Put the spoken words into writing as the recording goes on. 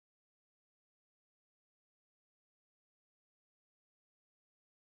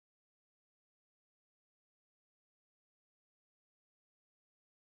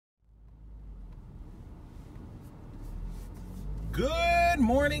Good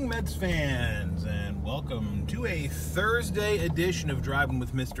morning, Mets fans, and welcome to a Thursday edition of Driving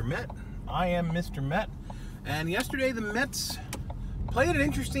with Mr. Met. I am Mr. Met, and yesterday the Mets played an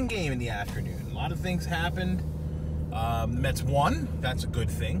interesting game in the afternoon. A lot of things happened. The Mets won. That's a good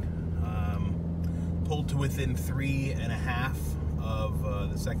thing. Pulled to within 3.5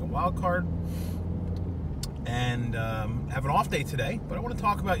 of the second wild card, and have an off day today. But I want to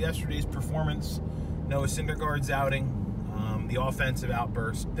talk about yesterday's performance, Noah Syndergaard's outing, the offensive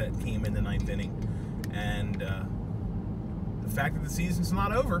outburst that came in the ninth inning, and the fact that the season's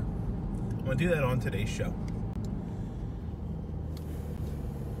not over. I'm going to do that on today's show.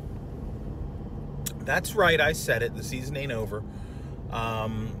 That's right, I said it. The season ain't over.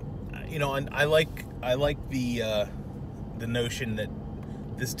 And I like the notion that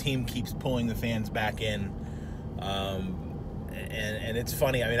this team keeps pulling the fans back in. And it's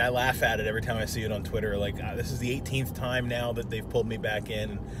funny. I mean, I laugh at it every time I see it on Twitter. Like, this is the 18th time now that they've pulled me back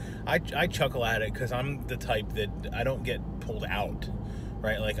in. I chuckle at it because I'm the type that I don't get pulled out,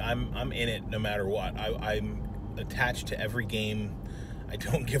 right? Like, I'm in it no matter what. I'm attached to every game. I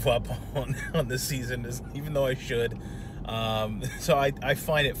don't give up on this season, even though I should. So I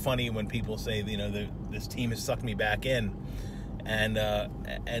find it funny when people say, this team has sucked me back in.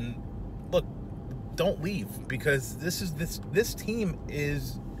 And look, don't leave, because this team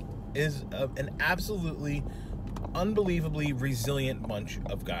is an absolutely unbelievably resilient bunch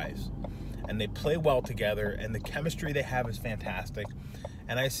of guys, and they play well together, and the chemistry they have is fantastic.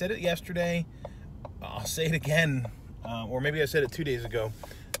 And I said it yesterday, I'll say it again, or maybe I said it 2 days ago.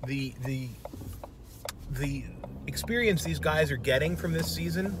 The experience these guys are getting from this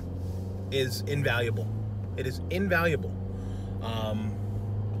season is invaluable. It is invaluable.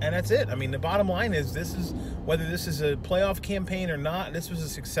 And that's it. I mean, the bottom line is, whether this is a playoff campaign or not, this was a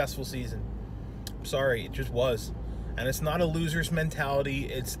successful season. I'm sorry, it just was. And it's not a loser's mentality.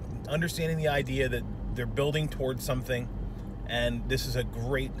 It's understanding the idea that they're building towards something, and this is a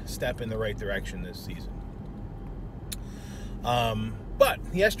great step in the right direction this season. But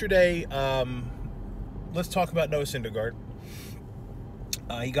yesterday, let's talk about Noah Syndergaard.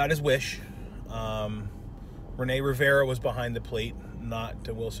 He got his wish. Rivera was behind the plate, not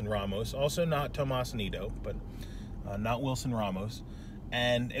to Wilson Ramos. Also not Tomas Nido, but not Wilson Ramos.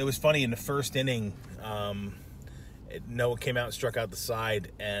 And it was funny, in the first inning, Noah came out and struck out the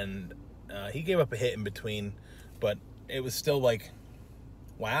side, and he gave up a hit in between, but it was still like,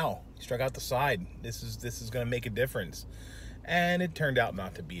 wow, he struck out the side. This is going to make a difference. And it turned out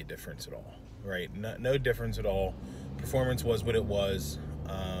not to be a difference at all, right? No difference at all. Performance was what it was.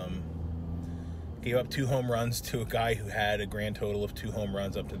 Gave up 2 home runs to a guy who had a grand total of 2 home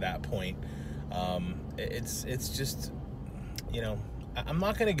runs up to that point. It's just, I'm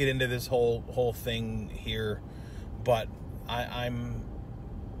not going to get into this whole thing here, but I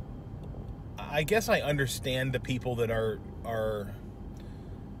guess I understand the people that are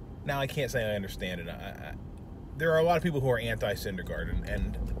now, I can't say I understand it. There are a lot of people who are anti-Syndergaard,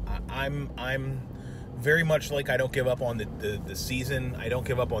 and I'm very much like, I don't give up on the season. I don't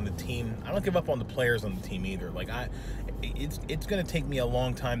give up on the team. I don't give up on the players on the team either. Like, it's going to take me a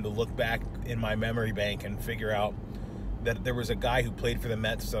long time to look back in my memory bank and figure out that there was a guy who played for the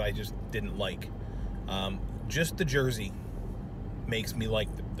Mets that I just didn't like. Just the jersey makes me like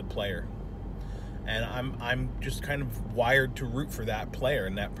the player, and I'm just kind of wired to root for that player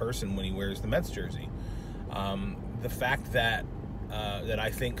and that person when he wears the Mets jersey. The fact that I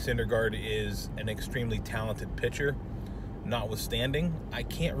think Syndergaard is an extremely talented pitcher, notwithstanding, I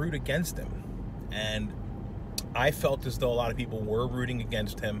can't root against him. And I felt as though a lot of people were rooting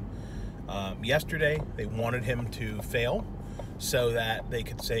against him. Yesterday, they wanted him to fail so that they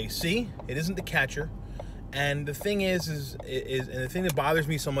could say, see, it isn't the catcher. And the thing is and the thing that bothers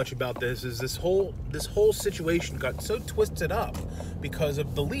me so much about this is this whole situation got so twisted up because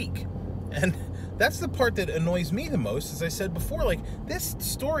of the leak. And that's the part that annoys me the most. As I said before, like, this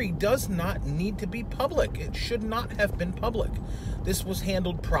story does not need to be public. It should not have been public. This was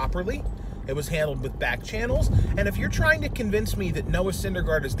handled properly. It was handled with back channels. And if you're trying to convince me that Noah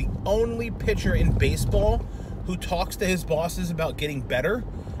Syndergaard is the only pitcher in baseball who talks to his bosses about getting better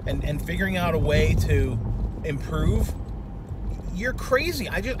and figuring out a way to improve, you're crazy.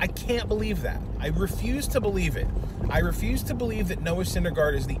 I can't believe that. I refuse to believe it. I refuse to believe that Noah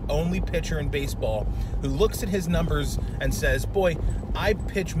Syndergaard is the only pitcher in baseball who looks at his numbers and says, boy, I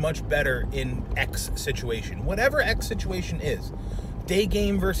pitch much better in X situation. Whatever X situation is. Day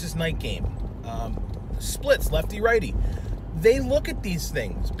game versus night game. Splits, lefty-righty. They look at these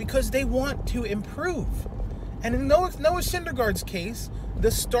things because they want to improve. And in Noah Syndergaard's case,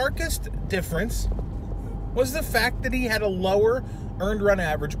 the starkest difference was the fact that he had a lower earned run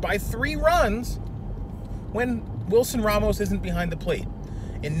average by 3 runs when Wilson Ramos isn't behind the plate.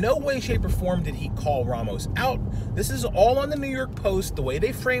 In no way, shape, or form did he call Ramos out. This is all on the New York Post, the way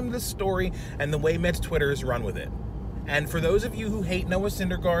they framed this story, and the way Mets Twitter is run with it. And for those of you who hate Noah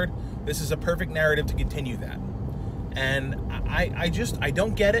Syndergaard, this is a perfect narrative to continue that. And I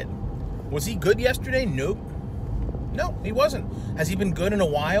don't get it. Was he good yesterday? Nope. No, he wasn't. Has he been good in a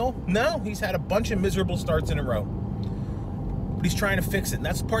while? No, he's had a bunch of miserable starts in a row. But he's trying to fix it, and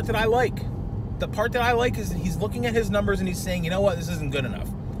that's the part that I like. The part that I like is that he's looking at his numbers and he's saying, you know what, this isn't good enough.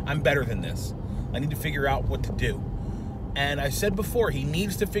 I'm better than this. I need to figure out what to do. And I said before, he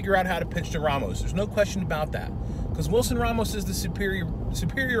needs to figure out how to pitch to Ramos. There's no question about that. Because Wilson Ramos is the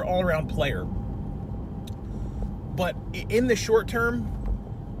superior all-around player. But in the short term,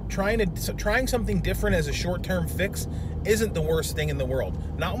 trying something different as a short-term fix isn't the worst thing in the world.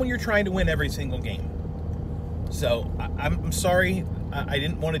 Not when you're trying to win every single game. So I'm sorry, I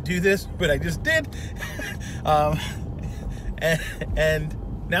didn't want to do this, but I just did. And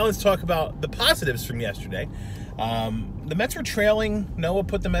now let's talk about the positives from yesterday. The Mets were trailing. Noah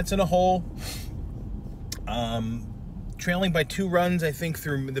put the Mets in a hole. Trailing by 2 runs, I think,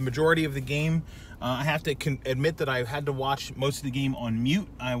 through the majority of the game. I have to admit that I had to watch most of the game on mute.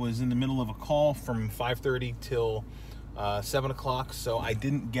 I was in the middle of a call from 5:30 till 7 o'clock, so I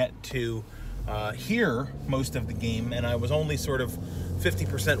didn't get to hear most of the game, and I was only sort of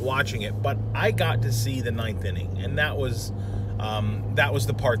 50% watching it. But I got to see the 9th inning, and that was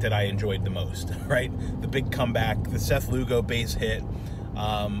the part that I enjoyed the most. Right, the big comeback, the Seth Lugo base hit.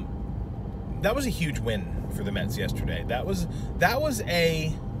 That was a huge win for the Mets yesterday.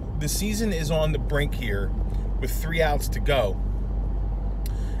 The season is on the brink here with 3 outs to go.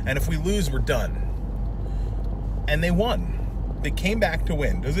 And if we lose, we're done. And they won. They came back to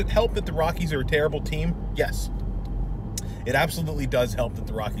win. Does it help that the Rockies are a terrible team? Yes. It absolutely does help that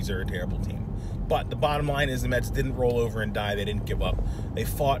the Rockies are a terrible team. But the bottom line is the Mets didn't roll over and die. They didn't give up. They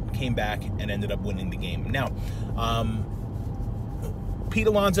fought, came back, and ended up winning the game. Now, Pete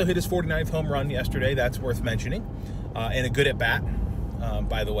Alonso hit his 49th home run yesterday. That's worth mentioning. And a good at-bat,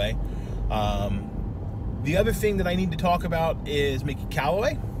 by the way. The other thing that I need to talk about is Mickey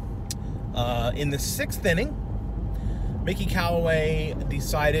Callaway. In the 6th inning, Mickey Callaway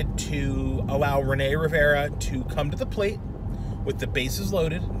decided to allow Rene Rivera to come to the plate with the bases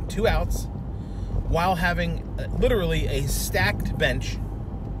loaded, 2 outs, while having literally a stacked bench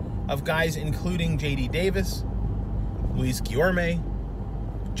of guys including J.D. Davis, Luis Guillorme,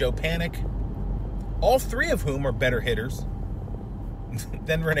 Joe Panic, all 3 of whom are better hitters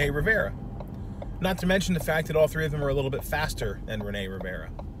than Rene Rivera. Not to mention the fact that all 3 of them are a little bit faster than Rene Rivera.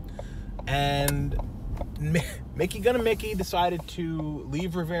 And Mickey decided to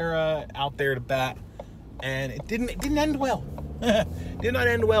leave Rivera out there to bat, and it didn't end well. Did not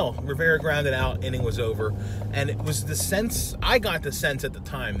end well. Rivera grounded out, inning was over, and it was I got the sense at the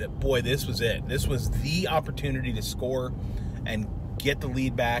time that, boy, this was it. This was the opportunity to score and get the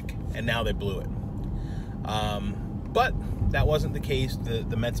lead back, and now they blew it. But that wasn't the case.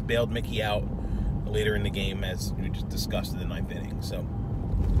 The Mets bailed Mickey out later in the game, as we just discussed in the 9th inning. So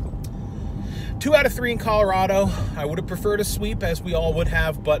 2 out of 3 in Colorado. I would have preferred a sweep, as we all would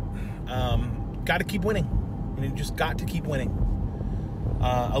have, but got to keep winning. You just got to keep winning.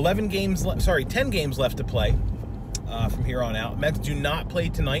 10 games left to play from here on out. Mets do not play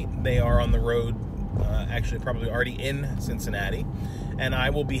tonight. They are on the road, actually probably already in Cincinnati, and I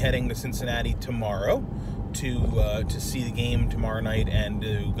will be heading to Cincinnati tomorrow to see the game tomorrow night and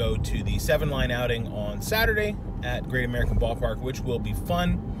to go to the 7-line outing on Saturday at Great American Ballpark, which will be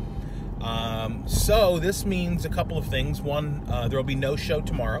fun. So this means a couple of things. One, there will be no show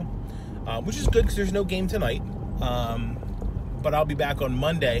tomorrow, which is good because there's no game tonight. But I'll be back on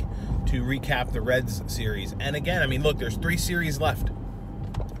Monday to recap the Reds series. And again, I mean, look, there's 3 series left.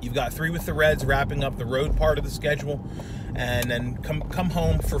 You've got 3 with the Reds, wrapping up the road part of the schedule, and then come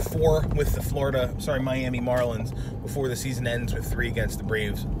home for 4 with the Miami Marlins before the season ends with 3 against the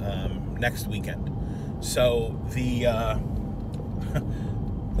Braves next weekend. So the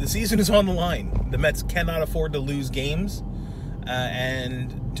season is on the line. The Mets cannot afford to lose games,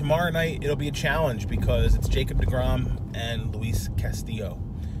 and tomorrow night it'll be a challenge because it's Jacob deGrom and Luis Castillo.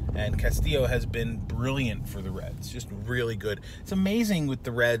 And Castillo has been brilliant for the Reds, just really good. It's amazing with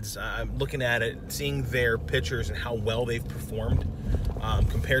the Reds. I'm looking at it, seeing their pitchers and how well they've performed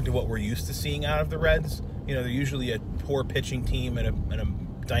compared to what we're used to seeing out of the Reds. You know, they're usually a poor pitching team and a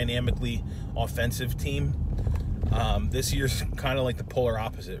dynamically offensive team. This year's kind of like the polar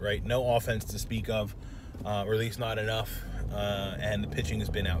opposite, right? No offense to speak of, or at least not enough, and the pitching has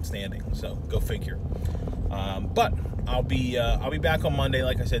been outstanding. So go figure. But I'll be back on Monday,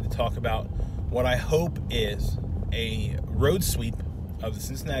 like I said, to talk about what I hope is a road sweep of the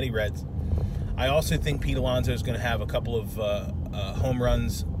Cincinnati Reds. I also think Pete Alonso is going to have a couple of home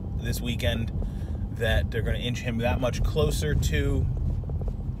runs this weekend that they're going to inch him that much closer to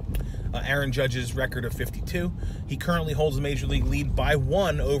Aaron Judge's record of 52. He currently holds the Major League lead by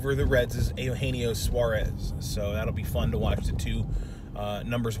 1 over the Reds' Eugenio Suarez. So that'll be fun to watch the two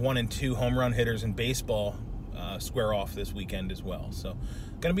numbers 1 and 2 home run hitters in baseball square off this weekend as well. So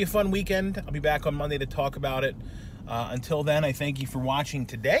going to be a fun weekend. I'll be back on Monday to talk about it. Until then, I thank you for watching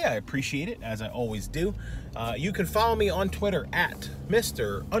today. I appreciate it, as I always do. You can follow me on Twitter at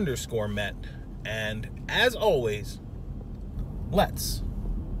Mr_Met. And as always, let's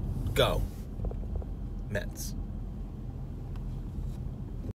go Mets.